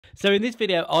So in this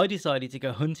video, I decided to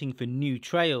go hunting for new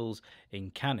trails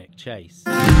in Cannock Chase.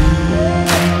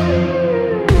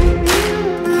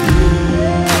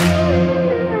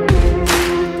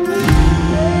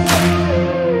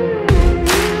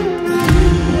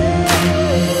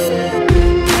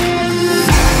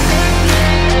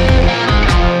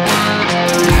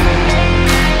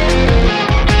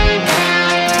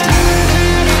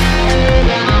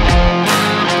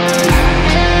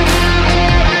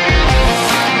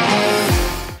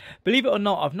 Believe it or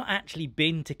not, I've not actually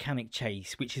been to Cannock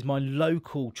Chase, which is my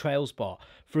local trail spot,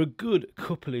 for a good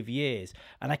couple of years.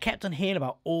 And I kept on hearing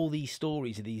about all these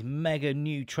stories of these mega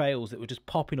new trails that were just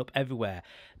popping up everywhere.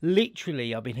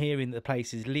 Literally, I've been hearing that the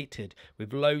place is littered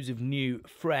with loads of new,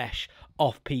 fresh,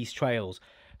 off-piste trails.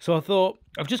 So I thought,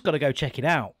 I've just got to go check it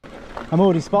out. I'm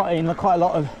already spotting quite a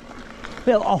lot of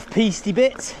little off-piste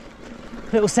bits,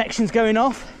 little sections going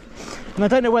off. And I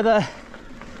don't know whether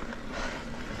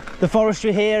the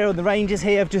forestry here or the rangers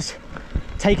here have just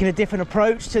taken a different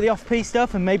approach to the off-piste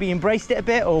stuff and maybe embraced it a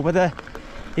bit, or whether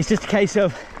it's just a case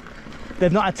of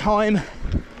they've not had time,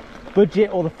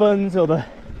 budget, or the funds or the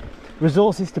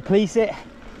resources to police it.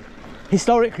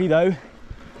 Historically though,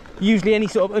 usually any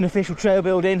sort of unofficial trail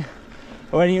building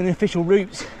or any unofficial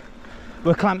routes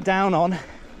were clamped down on.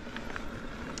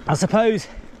 I suppose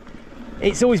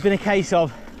it's always been a case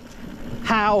of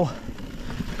how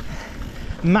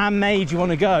man-made you want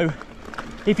to go.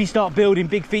 If you start building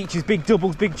big features, big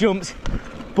doubles, big jumps,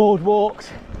 boardwalks,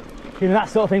 you know, that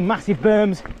sort of thing, massive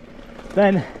berms,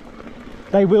 then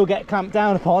they will get clamped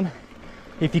down upon.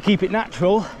 If you keep it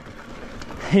natural,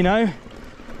 you know,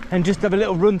 and just have a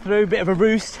little run through, bit of a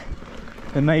roost,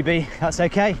 then maybe that's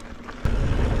okay.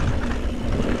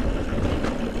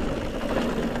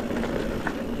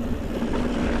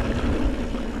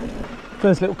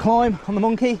 First little climb on the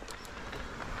monkey.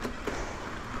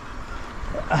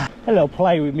 A little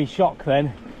play with me shock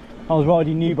then. I was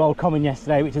riding New Bold Common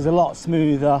yesterday, which is a lot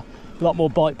smoother, a lot more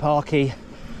bike parky,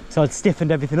 so I'd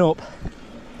stiffened everything up,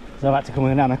 so I've had to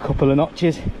come down a couple of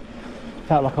notches.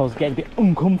 Felt like I was getting a bit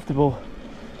uncomfortable.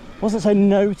 It wasn't so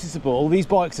noticeable. These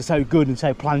bikes are so good and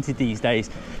so planted these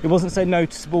days. It wasn't so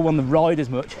noticeable on the ride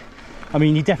as much. I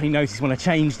mean, you definitely noticed when I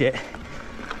changed it,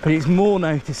 but it's more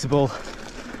noticeable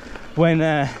when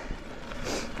I'm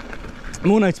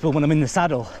in the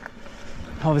saddle.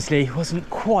 Obviously wasn't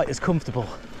quite as comfortable.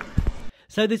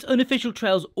 So there's unofficial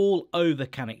trails all over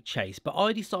Cannock Chase, but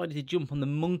I decided to jump on the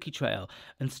monkey trail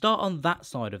and start on that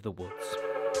side of the woods.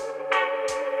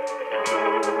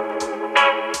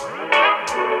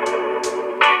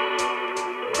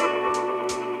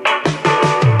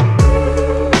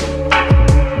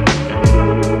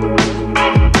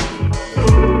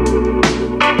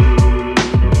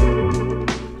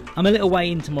 I'm a little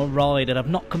way into my ride and I've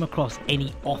not come across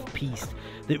any off-piste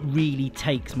that really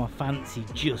takes my fancy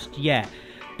just yet,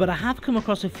 but I have come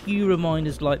across a few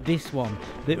reminders like this one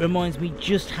that reminds me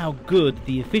just how good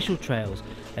the official trails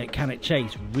at Cannock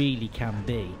Chase really can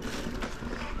be.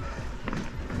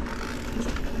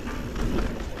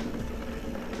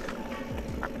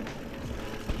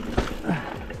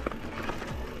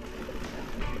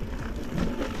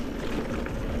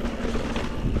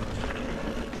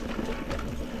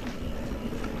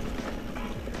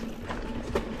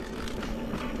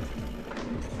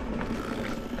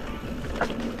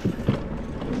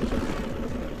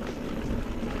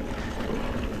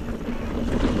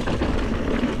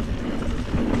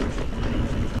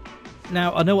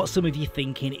 Now, I know what some of you are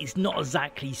thinking, it's not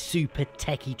exactly super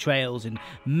techie trails and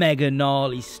mega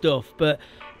gnarly stuff, but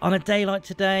on a day like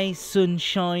today, sun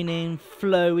shining,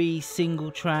 flowy, single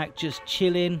track, just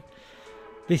chilling,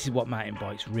 this is what mountain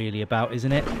bike's really about,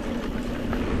 isn't it?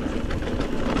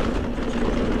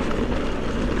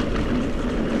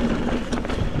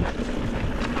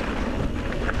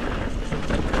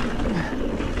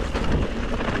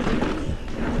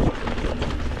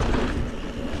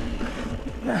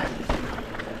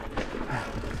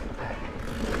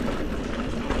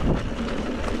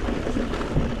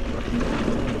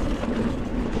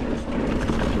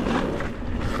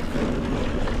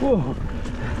 Whoa.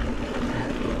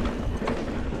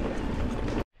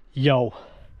 Yo,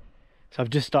 so I've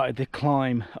just started the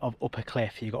climb of Upper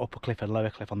Cliff. You've got Upper Cliff and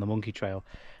Lower Cliff on the monkey trail.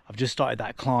 I've just started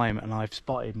that climb and I've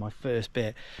spotted my first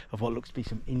bit of what looks to be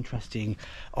some interesting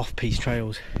off-piste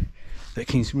trails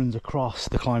that runs across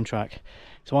the climb track.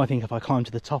 So I think if I climb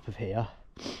to the top of here,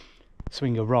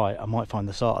 swing a right, I might find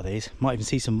the start of these, might even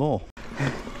see some more.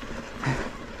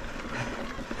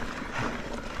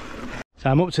 So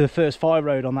I'm up to the first fire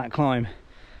road on that climb.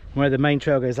 Where the main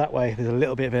trail goes that way, there's a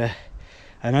little bit of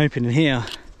an opening here,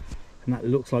 and that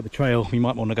looks like the trail we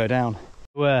might want to go down.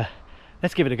 Well,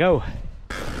 let's give it a go.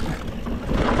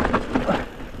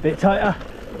 Bit tighter.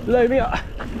 Blow me up.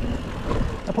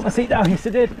 I put my seat down, yes I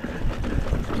did.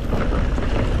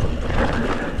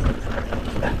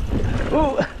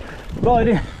 Oh,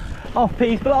 riding off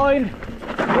piste blind.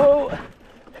 Oh,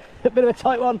 a bit of a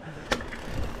tight one.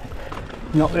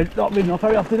 Not ridden off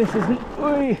very often, this isn't.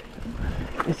 Ooh.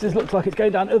 This just looks like it's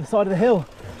going down the other side of the hill.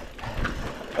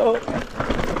 Oh,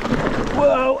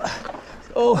 whoa.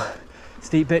 Oh,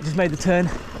 steep bit, just made the turn.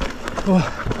 Oh,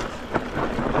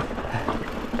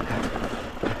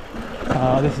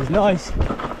 oh, this is nice.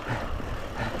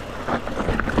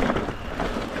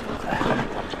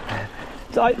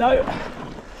 Tight note.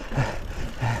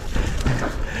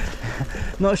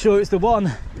 Not sure it's the one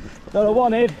that I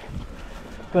wanted,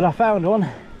 but I found one.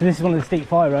 This is one of the steep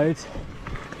fire roads.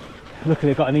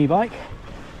 Luckily I got an e-bike,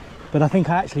 but I think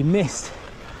I actually missed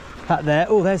that there.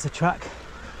 Oh, there's the track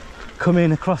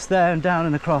coming across there and down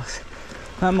and across.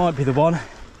 That might be the one.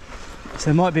 So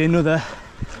there might be another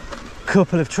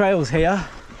couple of trails here.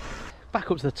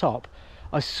 Back up to the top,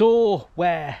 I saw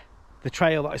where the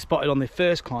trail that I spotted on the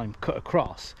first climb cut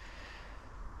across,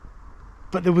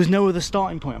 but there was no other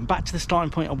starting point. I'm back to the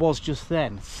starting point I was just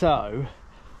then. So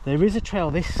there is a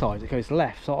trail this side that goes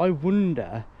left, so I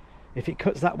wonder if it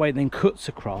cuts that way and then cuts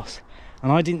across,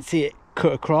 and I didn't see it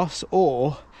cut across,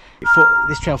 or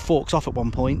this trail forks off at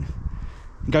one point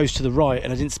and goes to the right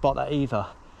and I didn't spot that either.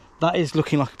 That is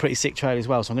looking like a pretty sick trail as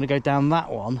well, so I'm going to go down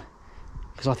that one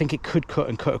because I think it could cut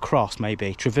and cut across,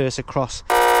 maybe traverse across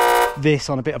this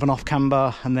on a bit of an off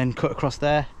camber and then cut across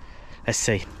there. Let's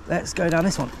see. Let's go down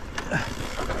this one.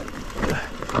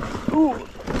 Ooh,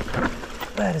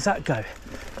 where does that go?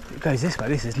 It goes this way.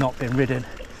 This has not been ridden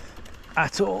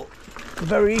at all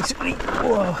very easily.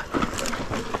 Whoa.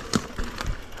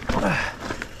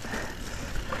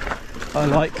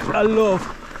 I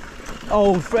love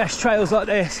old fresh trails like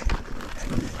this.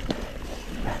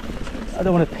 I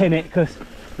don't want to pin it because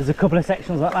there's a couple of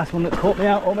sections like that last one that caught me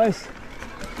out almost.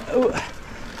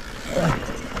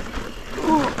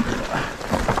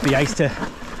 Be nice to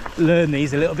learn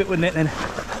these a little bit, wouldn't it, then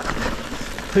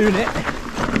hoon it.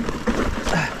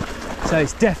 So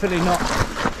it's definitely not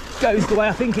goes the way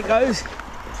I think it goes.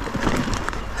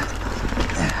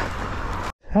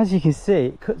 As you can see,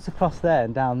 it cuts across there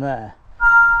and down there,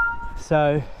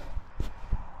 so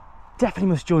definitely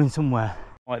must join somewhere.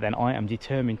 Right then, I am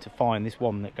determined to find this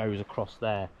one that goes across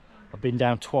there. I've been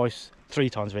down three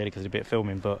times really because of a bit of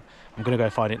filming, but I'm gonna go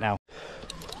find it now.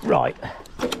 Right,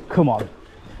 come on.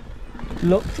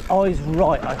 Look, eyes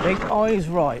right, I think, eyes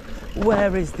right.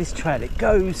 Where is this trail? It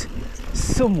goes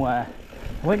somewhere.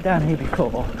 I went down here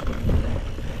before.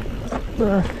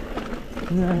 No.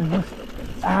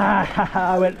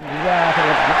 I went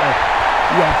right.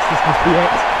 Yes, this must be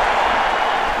it.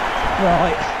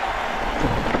 Right.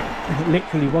 It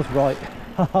literally was right.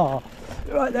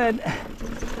 Right then.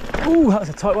 Ooh, that was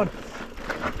a tight one.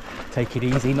 Take it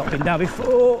easy, not been down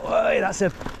before. Oh, that's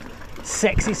a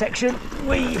sexy section.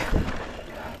 Whee!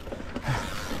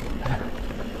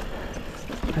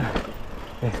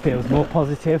 This feels more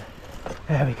positive.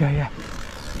 There we go, yeah.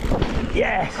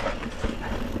 Yes!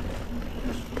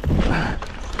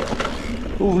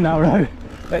 All narrow,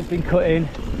 but it's been cut in.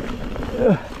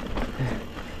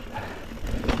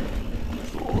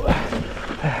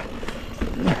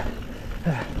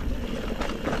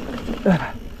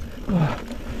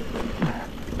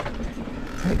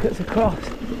 It cuts across.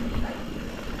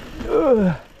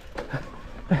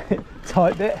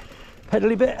 Tight bit,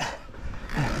 pedally bit.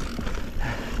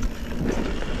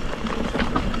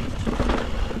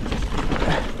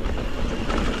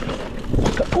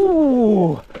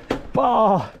 Ooh,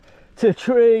 bar to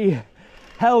tree,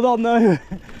 held on though.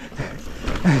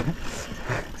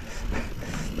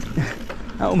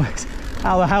 Almost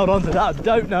how I held on to that, I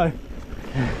don't know.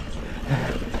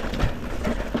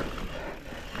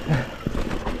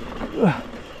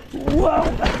 Whoa,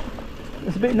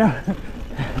 that's a bit narrow.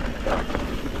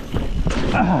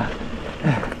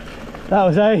 That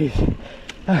was ace.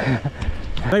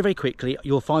 Very quickly,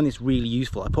 you'll find this really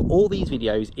useful. I put all these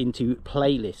videos into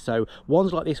playlists. So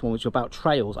ones like this one, which are about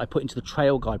trails, I put into the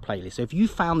trail guide playlist. So if you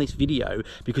found this video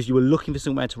because you were looking for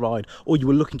somewhere to ride, or you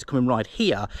were looking to come and ride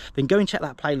here, then go and check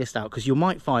that playlist out, because you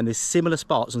might find there's similar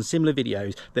spots and similar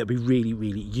videos that would be really,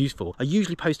 really useful. I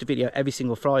usually post a video every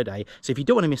single Friday, so if you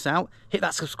don't want to miss out, hit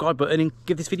that subscribe button and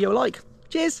give this video a like.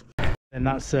 Cheers! And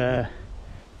that's 3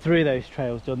 of those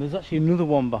trails done. There's actually another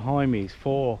one behind me,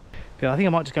 4. But I think I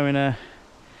might just go in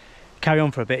carry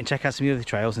on for a bit and check out some of the other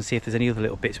trails and see if there's any other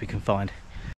little bits we can find.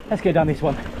 Let's go down this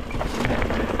one.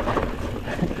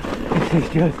 This is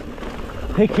just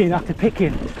picking after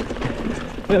picking.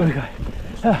 There we go.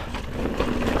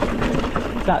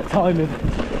 That time of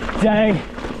day.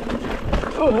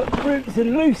 Roots are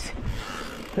loose,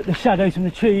 but the shadows from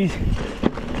the trees.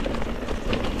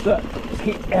 Look, just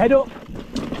keep your head up,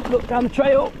 look down the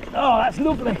trail. Oh, that's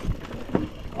lovely.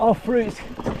 Off roots,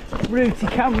 rooty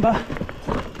camber.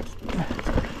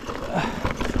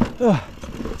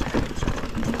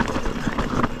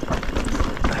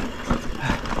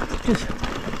 Just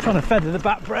trying to feather the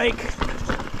back brake.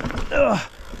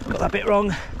 Got that bit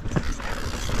wrong.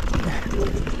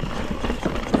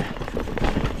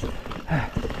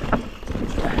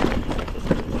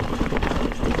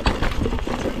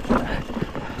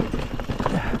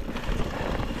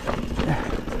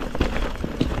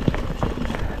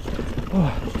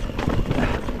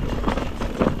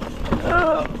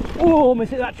 Oh,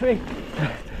 almost hit that tree.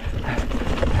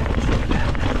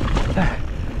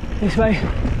 This way,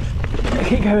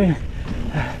 keep going.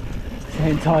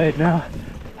 Getting tired now.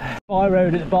 My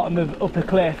road at the bottom of up a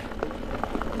cliff,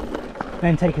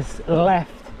 then take us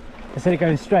left instead of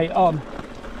going straight on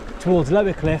towards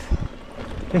lower cliff.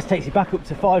 This takes you back up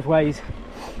to 5 ways,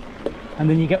 and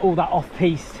then you get all that off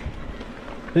piste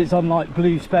that's on like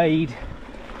Blue Spade.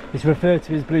 It's referred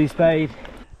to as Blue Spade.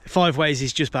 5 ways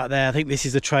is just about there. I think this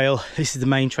is the trail. This is the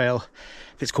main trail.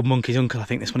 It's called Monkey's Uncle, I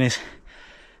think this one is.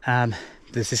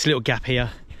 There's this little gap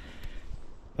here.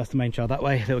 That's the main trail that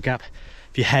way, little gap.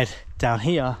 If you head down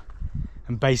here,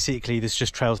 and basically there's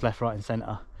just trails left, right and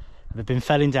centre. They've been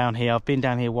felling down here. I've been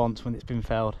down here once when it's been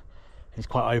felled. It's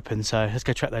quite open, so let's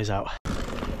go check those out.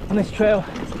 On this trail,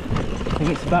 I think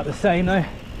it's about the same though.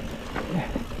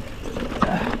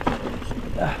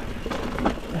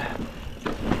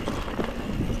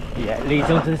 Yeah, it leads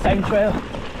onto the same trail.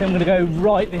 Then I'm going to go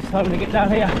right this time when I get down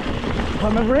here. If I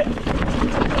remember it.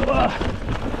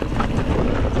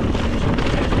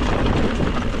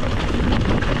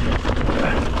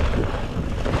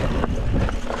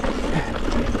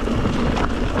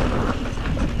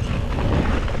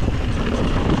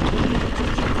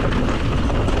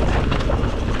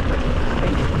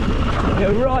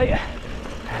 Go right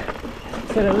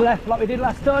instead of left like we did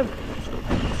last time.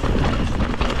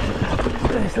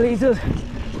 This leads us.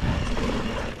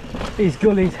 These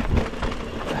gullies,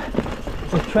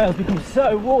 the trails become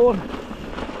so worn.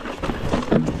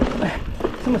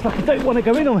 It's almost like I don't want to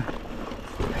go in them.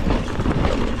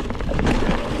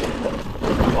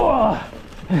 Oh.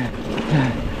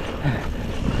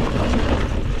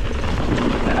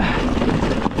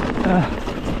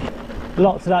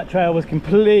 Lots of that trail was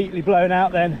completely blown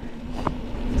out then,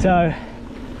 so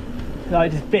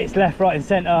like just bits left, right and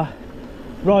centre.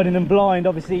 Riding them blind,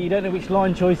 obviously you don't know which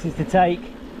line choices to take.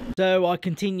 So I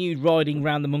continued riding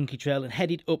around the Monkey Trail and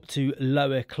headed up to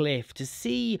Lower Cliff to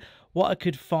see what I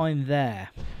could find there.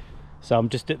 So I'm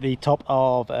just at the top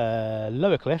of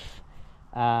Lower Cliff,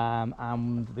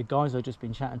 and the guys I've just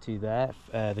been chatting to there,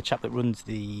 the chap that runs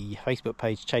the Facebook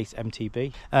page Chase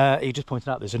MTB, he just pointed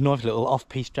out there's a nice little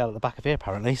off-piste trail at the back of here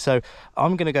apparently, so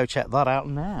I'm going to go check that out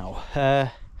now.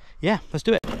 Yeah, let's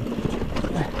do it.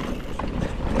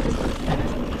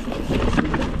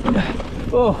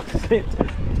 Oh, slipped.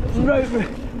 Rope.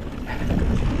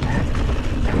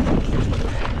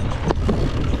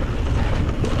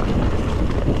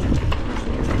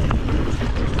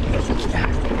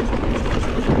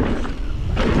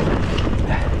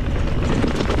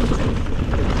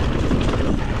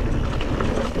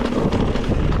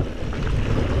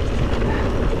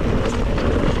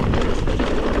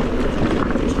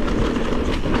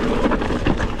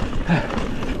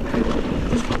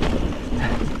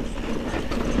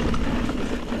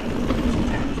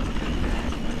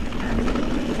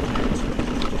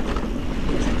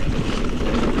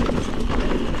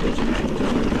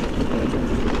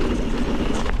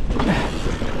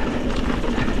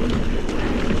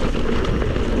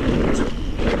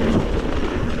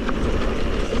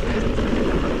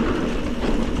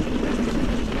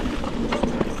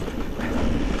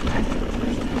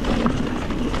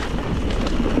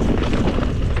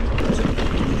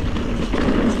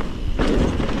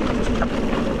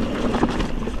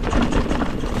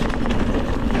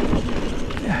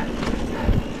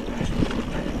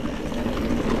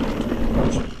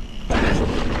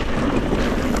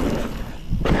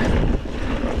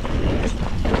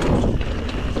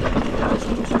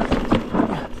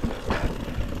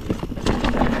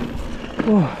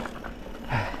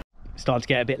 Starting to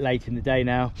get a bit late in the day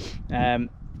now. I've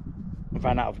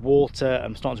ran out of water.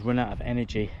 I'm starting to run out of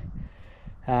energy.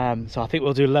 So I think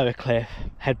we'll do Lower Cliff,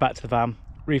 head back to the van,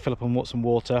 refill up on some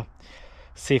water,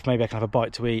 see if maybe I can have a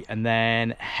bite to eat, and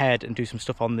then head and do some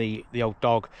stuff on the old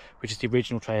dog, which is the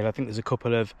original trail. I think there's a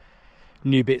couple of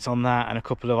new bits on that and a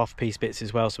couple of off-piste bits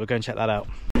as well, so we'll go and check that out.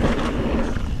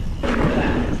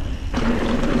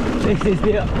 This is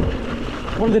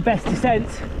one of the best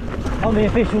descents on the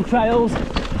official trails.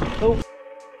 Oh.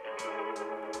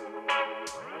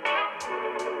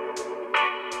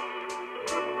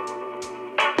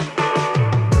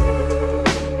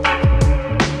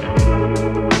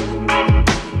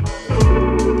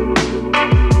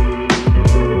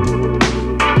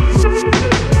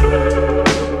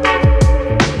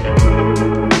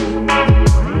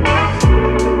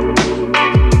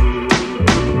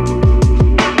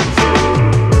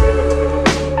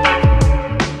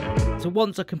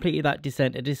 Once I completed that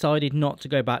descent, I decided not to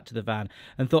go back to the van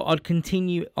and thought I'd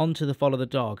continue onto the Follow the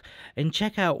Dog and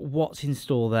check out what's in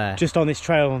store there. Just on this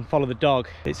trail and Follow the Dog,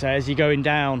 it's as you're going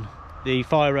down the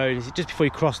fire road, it's just before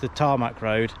you cross the tarmac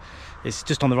road, it's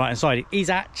just on the right hand side. It is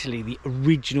actually the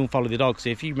original Follow the Dog. So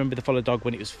if you remember the Follow the Dog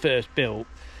when it was first built,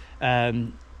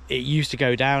 it used to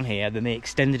go down here, then they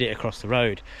extended it across the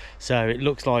road. So it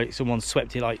looks like someone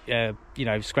swept it, like you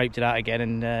know, scraped it out again,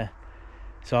 and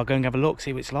so I'll go and have a look,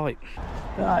 see what it's like.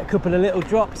 Right, a couple of little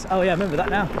drops. Oh yeah, I remember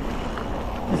that now.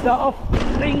 To start off,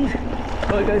 bing.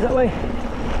 Oh, it goes that way.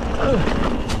 Oh.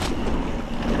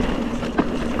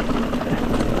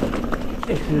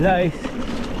 It's nice.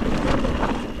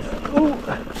 Oh,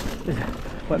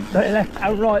 went left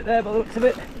and right there by the looks of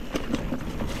it.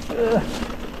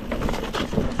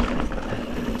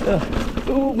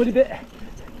 Oh, muddy bit.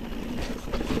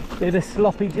 Bit of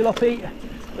sloppy jalopy.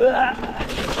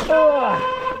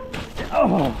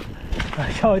 Oh,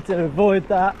 I tried to avoid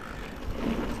that.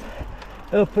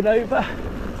 Up and over.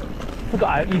 Forgot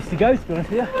how it used to go, to be honest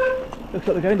with you. Looks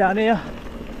like we're going down here.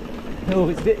 Oh,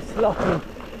 it's a bit sloppy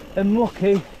and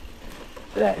mucky.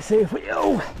 Let's see if we...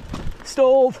 Oh,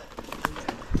 stalled.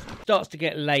 Starts to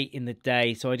get late in the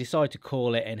day, so I decide to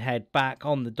call it and head back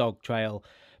on the dog trail,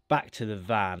 back to the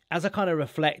van. As I kind of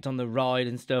reflect on the ride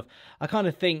and stuff, I kind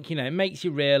of think, you know, it makes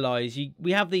you realise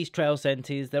we have these trail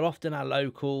centres, they're often our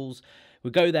locals, we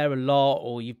go there a lot,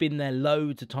 or you've been there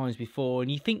loads of times before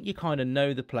and you think you kind of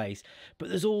know the place, but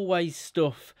there's always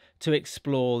stuff to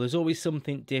explore, there's always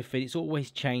something different, it's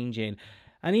always changing.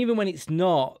 And even when it's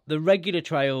not, the regular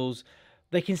trails,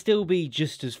 they can still be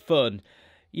just as fun.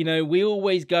 You know, we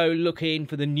always go looking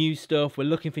for the new stuff, we're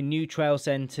looking for new trail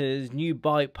centres, new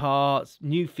bike parts,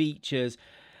 new features,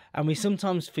 and we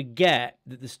sometimes forget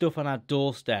that the stuff on our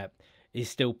doorstep is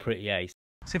still pretty ace.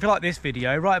 So if you like this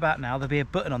video, right about now there'll be a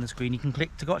button on the screen you can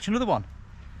click to watch another one.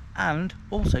 And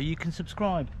also you can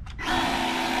subscribe.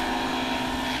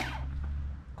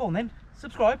 Go on then,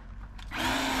 subscribe.